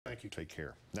Thank you. Take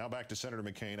care. Now back to Senator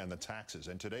McCain and the taxes.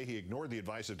 And today he ignored the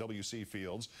advice of W.C.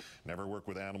 Fields, never work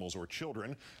with animals or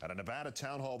children, at a Nevada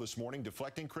town hall this morning,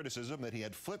 deflecting criticism that he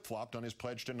had flip-flopped on his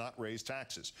pledge to not raise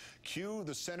taxes. Cue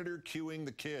the senator cueing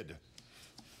the kid.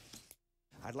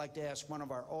 I'd like to ask one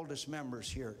of our oldest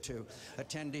members here to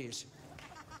attendees.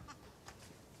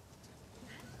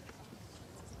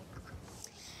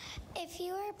 If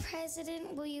you are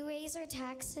president, will you raise our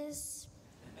taxes?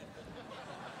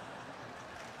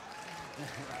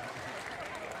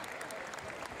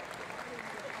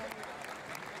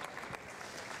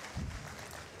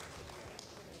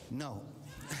 No.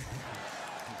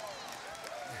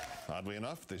 Oddly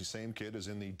enough, the same kid is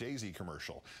in the Daisy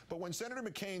commercial. But when Senator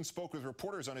McCain spoke with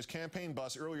reporters on his campaign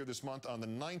bus earlier this month, on the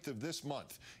 9th of this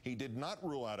month, he did not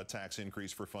rule out a tax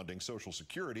increase for funding Social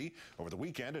Security. Over the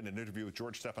weekend, in an interview with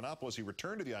George Stephanopoulos, he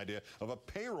returned to the idea of a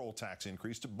payroll tax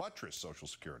increase to buttress Social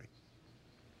Security.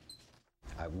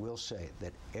 I will say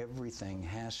that everything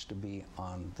has to be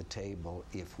on the table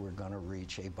if we're going to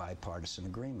reach a bipartisan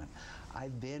agreement.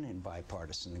 I've been in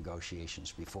bipartisan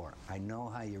negotiations before. I know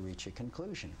how you reach a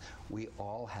conclusion. We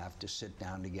all have to sit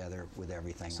down together with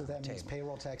everything on the table. So that means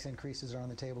payroll tax increases are on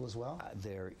the table as well?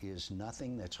 There is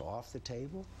nothing that's off the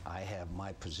table. I have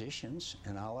my positions,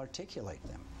 and I'll articulate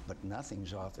them, but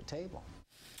nothing's off the table.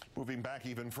 Moving back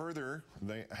even further,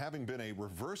 having been a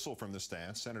reversal from the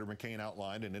stance Senator McCain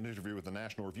outlined in an interview with the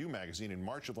National Review magazine in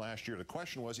March of last year. The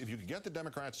question was if you could get the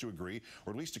Democrats to agree,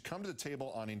 or at least to come to the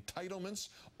table on entitlements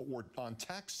or on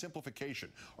tax simplification.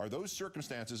 Are those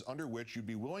circumstances under which you'd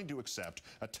be willing to accept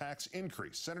a tax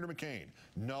increase? Senator McCain,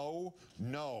 no,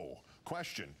 no.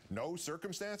 Question, no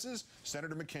circumstances?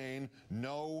 Senator McCain,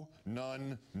 no,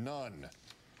 none, none.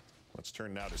 Let's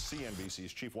turn now to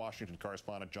CNBC's chief Washington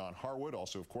correspondent, John Harwood,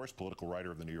 also, of course, political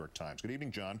writer of the New York Times. Good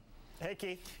evening, John. Hey,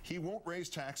 Keith. He won't raise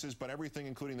taxes, but everything,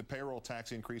 including the payroll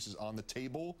tax increases, on the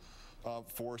table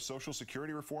for Social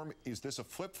Security reform. Is this a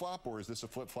flip-flop, or is this a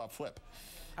flip-flop-flip?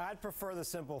 I'd prefer the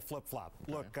simple flip-flop.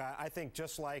 Okay. Look, I think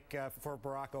just like for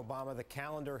Barack Obama, the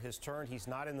calendar has turned. He's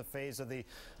not in the phase of the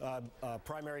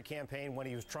primary campaign when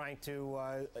he was trying to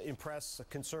impress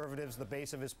conservatives, the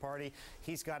base of his party.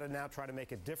 He's got to now try to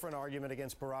make a different argument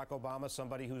against Barack Obama,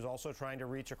 somebody who's also trying to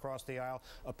reach across the aisle,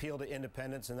 appeal to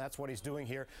independents, and that's what he's doing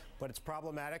here. But it's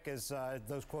problematic, as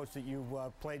those quotes that you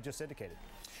played just indicated.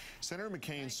 Senator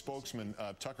McCain's spokesman,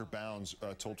 Tucker Bounds,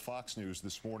 told Fox News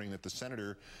this morning that the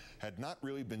senator had not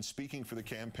really been speaking for the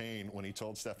campaign when he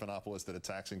told Stephanopoulos that a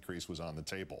tax increase was on the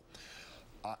table.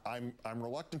 I'm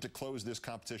reluctant to close this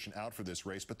competition out for this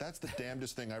race, but that's the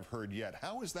damnedest thing I've heard yet.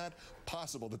 How is that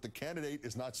possible that the candidate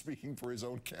is not speaking for his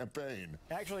own campaign?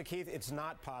 Actually, Keith, it's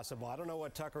not possible. I don't know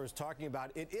what Tucker is talking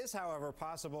about. It is, however,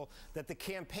 possible that the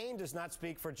campaign does not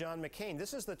speak for John McCain.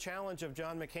 This is the challenge of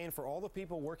John McCain for all the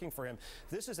people working for him.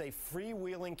 This is a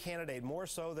freewheeling candidate, more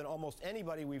so than almost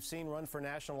anybody we've seen run for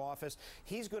national office.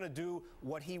 He's going to do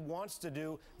what he wants to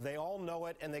do. They all know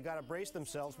it, and they got to brace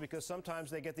themselves because sometimes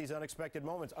they get these unexpected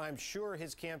moments. I'm sure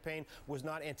his campaign was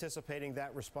not anticipating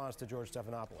that response to George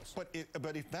Stephanopoulos.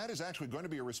 But if that is actually going to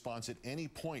be a response at any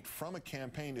point from a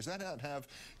campaign, does that not have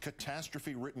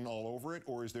catastrophe written all over it,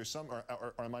 or is there some,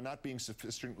 or am I not being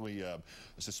sufficiently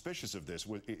suspicious of this?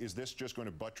 Is this just going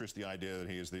to buttress the idea that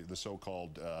he is the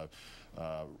so-called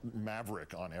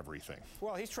maverick on everything?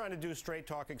 Well, he's trying to do straight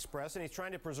talk express, and he's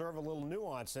trying to preserve a little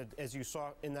nuance, as you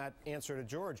saw in that answer to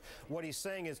George. What he's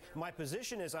saying is, my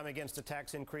position is I'm against a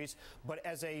tax increase, but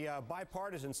as a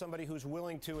bipartisan, somebody who's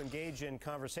willing to engage in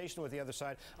conversation with the other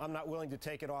side, I'm not willing to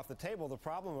take it off the table. The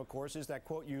problem, of course, is that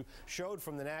quote you showed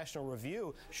from the National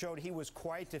Review showed he was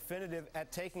quite definitive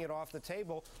at taking it off the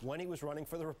table when he was running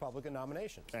for the Republican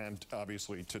nomination. And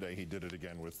obviously today he did it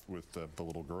again with the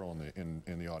little girl in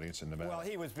the audience in Nevada. Well,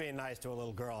 he was being nice to a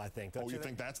little girl, I think. Oh, you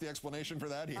think that's the explanation for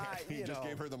that? He just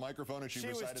gave her the microphone and she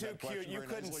recited that question. She was too cute. You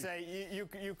couldn't say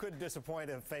you could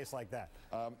disappoint a face like that.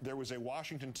 There was a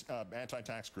Washington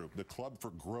anti-tax group, the Club for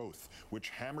Growth, which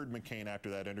hammered McCain after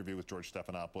that interview with George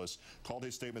Stephanopoulos, called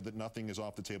his statement that nothing is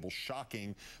off the table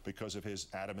shocking because of his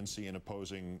adamancy in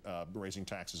opposing raising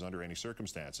taxes under any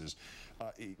circumstances.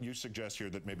 You suggest here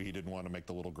that maybe he didn't want to make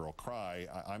the little girl cry.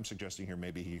 I'm suggesting here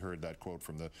maybe he heard that quote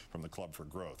from the Club for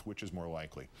Growth, which is more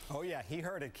likely. Oh yeah, he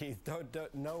heard it, Keith.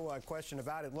 No question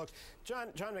about it. Look, John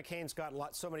McCain's got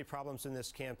so many problems in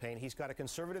this campaign. He's got a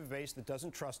conservative base that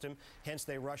doesn't trust him, hence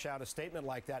they rush out a statement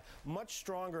like that. Much much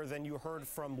stronger than you heard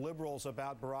from liberals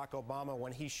about Barack Obama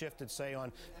when he shifted, say,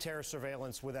 on terror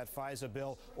surveillance with that FISA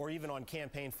bill, or even on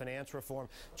campaign finance reform.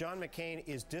 John McCain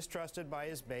is distrusted by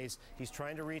his base. He's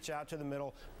trying to reach out to the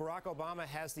middle. Barack Obama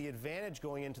has the advantage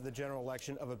going into the general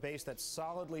election of a base that's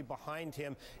solidly behind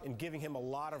him and giving him a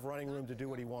lot of running room to do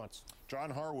what he wants.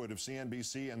 John Harwood of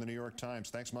CNBC and the New York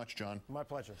Times. Thanks much, John. My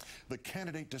pleasure. The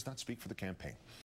candidate does not speak for the campaign.